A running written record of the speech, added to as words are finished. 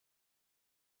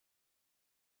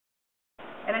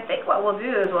And I think what we'll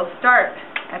do is we'll start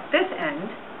at this end.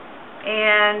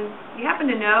 And you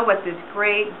happen to know what this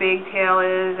great big tail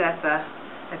is at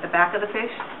the back of the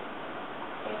fish?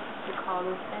 The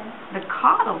caudal fin. The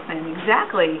caudal fin,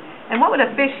 exactly. And what would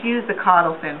a fish use the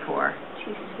caudal fin for?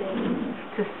 To swim.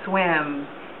 To swim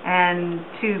and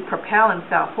to propel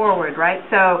himself forward, right?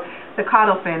 So the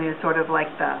caudal fin is sort of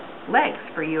like the legs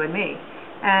for you and me.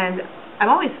 And I'm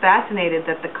always fascinated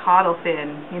that the caudal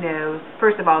fin, you know,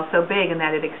 first of all, is so big in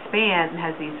that it expands and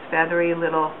has these feathery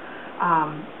little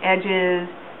edges,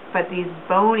 but these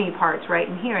bony parts right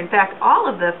in here. In fact, all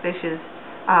of the fish's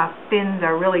fins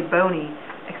are really bony,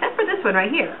 except for this one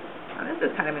right here. Now, this is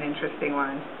kind of an interesting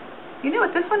one. You know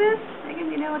what this one is? Megan,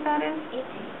 do you know what that is? It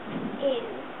is.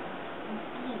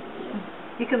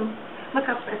 You can look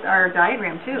up at our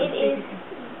diagram too. It is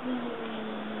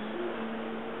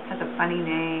has a funny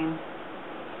name.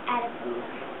 adipose.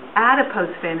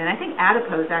 Adipose fin, and I think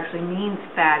adipose actually means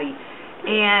fatty.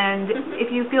 And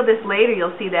if you feel this later,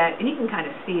 you'll see that, and you can kind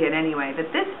of see it anyway, that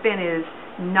this fin is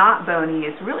not bony.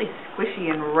 It's really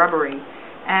squishy and rubbery.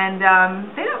 And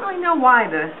they don't really know why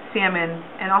the salmon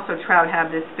and also trout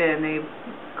have this fin. They've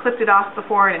clipped it off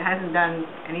before and it hasn't done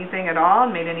anything at all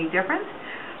and made any difference.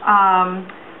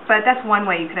 But that's one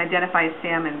way you can identify a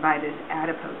salmon, by this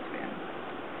adipose fin.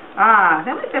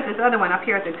 Then we've got this other one up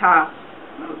here at the top.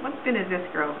 What fin is this,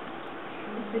 girl?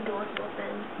 It's the dorsal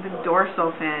fin. The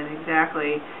dorsal fin,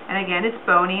 exactly. And again, it's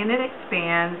bony and it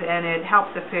expands and it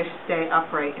helps the fish stay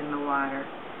upright in the water.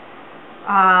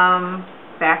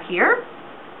 Back here,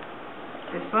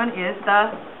 this one is the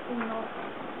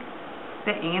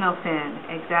anal fin,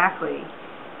 exactly.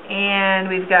 And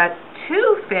we've got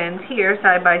two fins here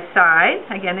side by side.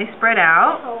 Again, they spread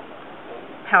out.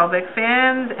 Pelvic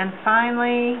fins, and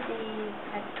finally The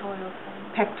pectoral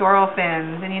fin. Pectoral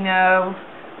fins. And you know,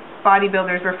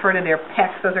 bodybuilders refer to their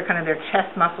pecs. Those are kind of their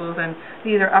chest muscles, and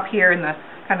these are up here in the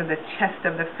kind of the chest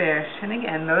of the fish. And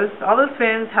again, all those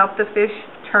fins help the fish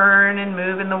turn and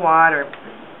move in the water.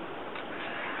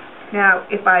 Now,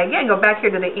 if I again go back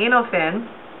here to the anal fin,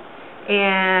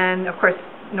 and of course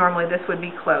normally this would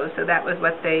be closed, so that was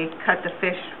what they cut the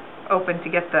fish open to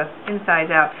get the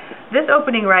insides out. This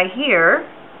opening right here,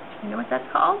 you know what that's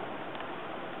called?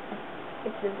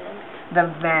 It's the vent. The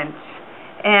vent.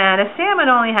 And a salmon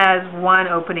only has one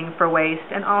opening for waste,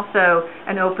 and also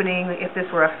an opening, if this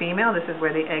were a female, this is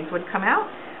where the eggs would come out,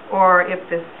 or if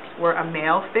this were a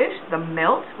male fish, the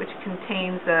milt, which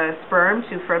contains the sperm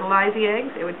to fertilize the eggs,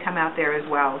 it would come out there as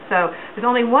well. So there's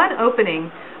only one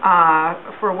opening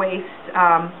for waste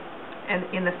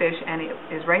in the fish, and it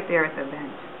is right there at the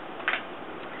vent.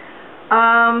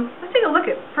 Let's take a look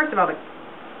at, first of all,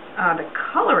 the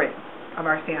coloring of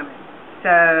our salmon.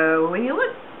 So when you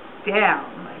look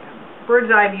down, like a bird's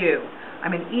eye view,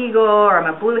 I'm an eagle or I'm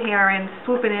a blue heron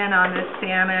swooping in on this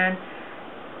salmon.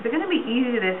 Is it going to be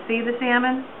easy to see the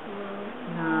salmon?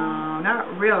 No,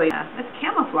 not really. It's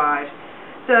camouflage.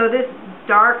 So this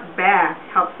dark back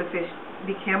helps the fish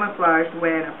be camouflaged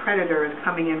when a predator is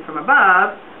coming in from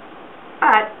above.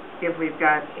 But if we've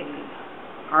got a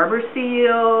harbor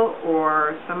seal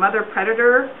or some other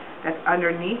predator that's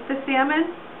underneath the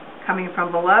salmon coming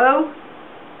from below,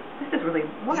 this is really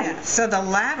white. Yeah, so the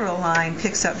lateral line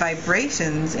picks up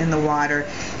vibrations in the water,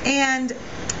 and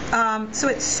so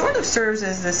it sort of serves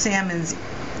as the salmon's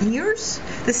ears.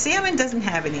 The salmon doesn't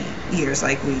have any ears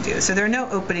like we do, so there are no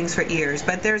openings for ears,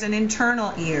 but there's an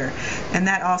internal ear, and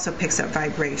that also picks up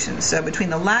vibrations. So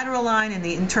between the lateral line and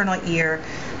the internal ear,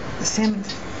 the salmon,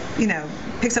 you know,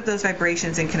 picks up those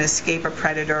vibrations and can escape a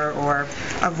predator or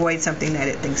avoid something that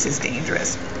it thinks is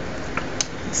dangerous.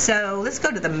 So let's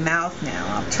go to the mouth now.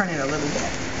 I'll turn it a little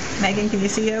bit. Megan, can you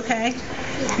see okay?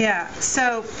 Yeah.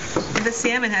 So the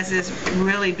salmon has this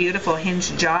really beautiful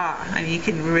hinged jaw. I mean, you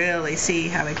can really see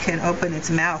how it can open its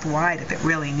mouth wide if it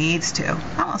really needs to.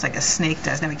 Almost like a snake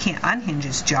does. Now, we can't unhinge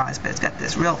its jaws, but it's got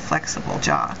this real flexible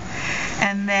jaw.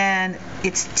 And then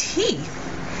its teeth,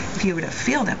 if you were to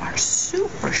feel them, are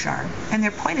super sharp, and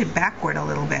they're pointed backward a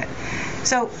little bit.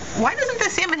 So why doesn't the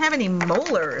salmon have any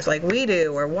molars like we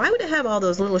do, or why would it have all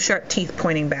those little sharp teeth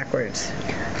pointing backwards?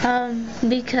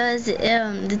 Because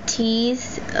the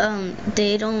teeth,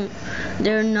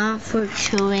 they're not for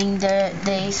chewing.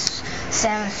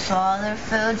 Salmon swallow their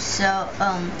food, so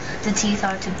the teeth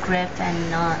are to grip and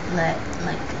not let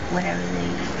whatever they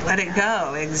eat. Let it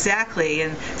go, exactly.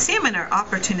 And salmon are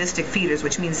opportunistic feeders,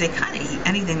 which means they kind of eat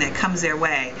anything that comes their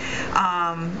way.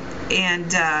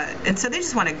 And so they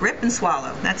just want to grip and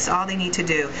swallow. That's all they need to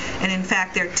do. And in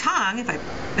fact, their tongue,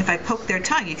 if I poke their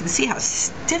tongue, you can see how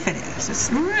stiff it is.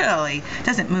 It really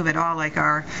doesn't move at all like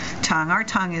our tongue. Our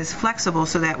tongue is flexible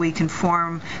so that we can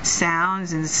form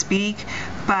sounds and speak,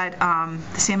 but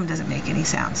the salmon doesn't make any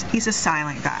sounds. He's a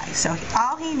silent guy. So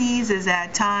all he needs is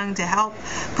that tongue to help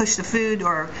push the food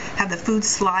or have the food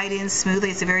slide in smoothly.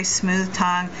 It's a very smooth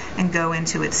tongue and go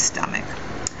into its stomach.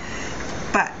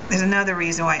 But there's another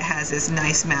reason why it has this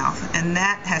nice mouth, and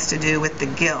that has to do with the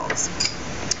gills.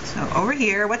 So over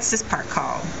here, what's this part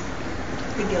called?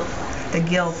 The gill flap. The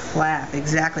gill flap,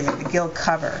 exactly, the gill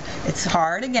cover. It's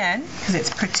hard again because it's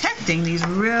protecting these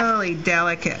really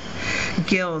delicate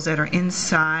gills that are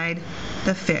inside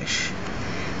the fish.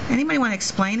 Anybody want to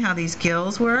explain how these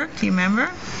gills work? Do you remember?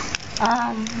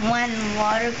 When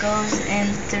water goes in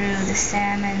through the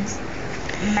salmon's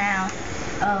mouth,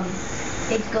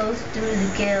 it goes through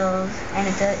the gills, and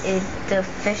the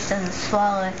fish doesn't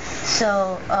swallow it.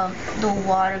 So the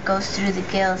water goes through the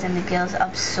gills, and the gills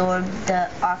absorb the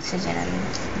oxygen,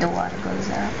 and the water goes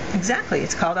out. Exactly.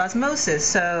 It's called osmosis.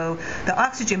 So the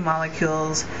oxygen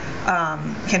molecules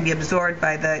can be absorbed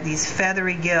by these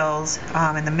feathery gills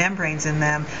and the membranes in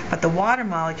them, but the water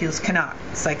molecules cannot.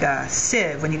 It's like a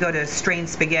sieve when you go to strain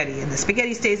spaghetti, and the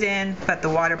spaghetti stays in, but the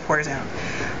water pours out.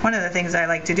 One of the things I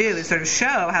like to do is sort of show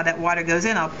how that water goes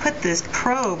in. I'll put this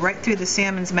probe right through the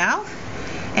salmon's mouth,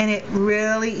 and it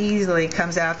really easily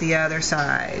comes out the other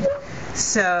side.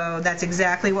 So that's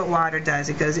exactly what water does.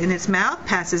 It goes in its mouth,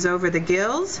 passes over the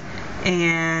gills,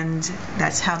 and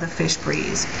that's how the fish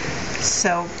breathes.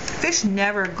 So fish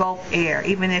never gulp air.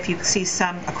 Even if you see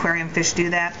some aquarium fish do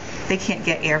that, they can't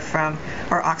get air from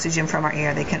or oxygen from our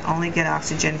air. They can only get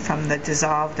oxygen from the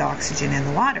dissolved oxygen in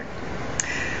the water.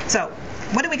 So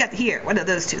what do we got here? What are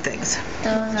those two things?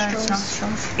 Those are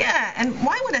nostrils. Yeah, and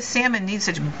why would a salmon need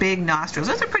such big nostrils?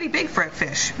 Those are pretty big for a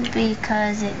fish.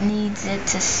 Because it needs it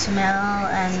to smell,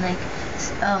 and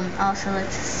also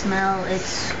to smell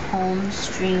its home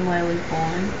stream where it was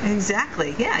born.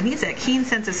 Exactly. Yeah, it needs that keen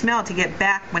sense of smell to get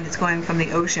back when it's going from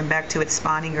the ocean back to its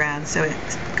spawning ground. So it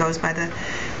goes by the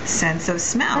sense of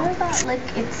smell. What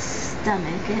about its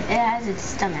stomach? It has its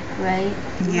stomach, right?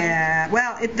 Yeah.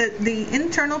 Well, the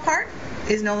internal part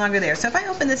is no longer there. So if I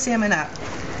open the salmon up,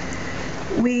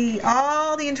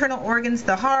 all the internal organs,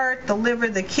 the heart, the liver,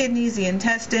 the kidneys, the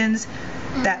intestines,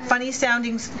 that funny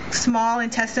sounding small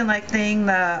intestine-like thing,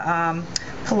 the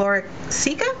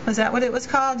pylorica, was that what it was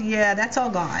called? Yeah, that's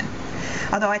all gone.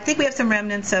 Although I think we have some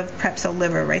remnants of perhaps a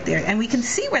liver right there. And we can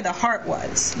see where the heart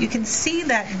was. You can see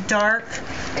that dark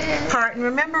part. And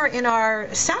remember in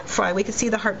our sap fry, we could see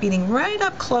the heart beating right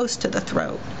up close to the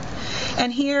throat.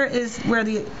 And here is where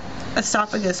the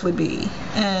esophagus would be,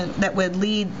 and that would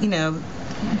lead,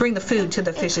 bring the food to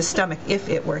the fish's stomach if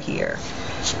it were here.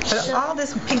 But all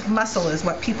this pink muscle is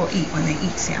what people eat when they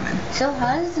eat salmon. So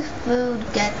how does the food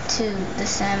get to the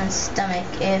salmon's stomach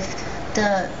if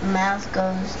the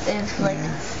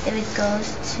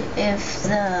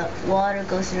water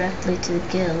goes directly to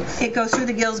the gills? It goes through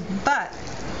the gills, but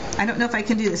I don't know if I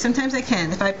can do this. Sometimes I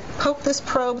can. If I poke this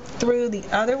probe through the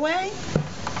other way,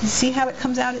 you see how it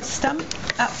comes out its stomach,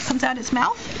 comes out its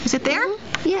mouth? Is it there?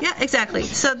 Mm-hmm. Yeah. Yeah, exactly.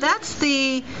 So that's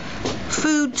the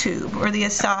food tube or the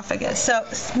esophagus. So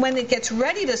when it gets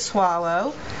ready to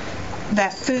swallow,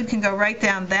 that food can go right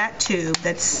down that tube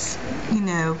that's,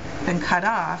 been cut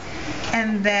off.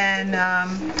 And then,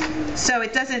 so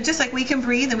it doesn't, just like we can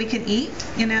breathe and we can eat,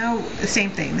 the same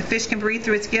thing. The fish can breathe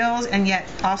through its gills and yet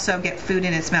also get food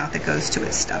in its mouth that goes to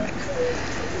its stomach.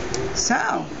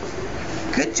 So,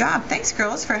 good job. Thanks,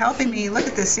 girls, for helping me look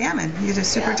at this salmon. You did a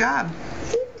super job.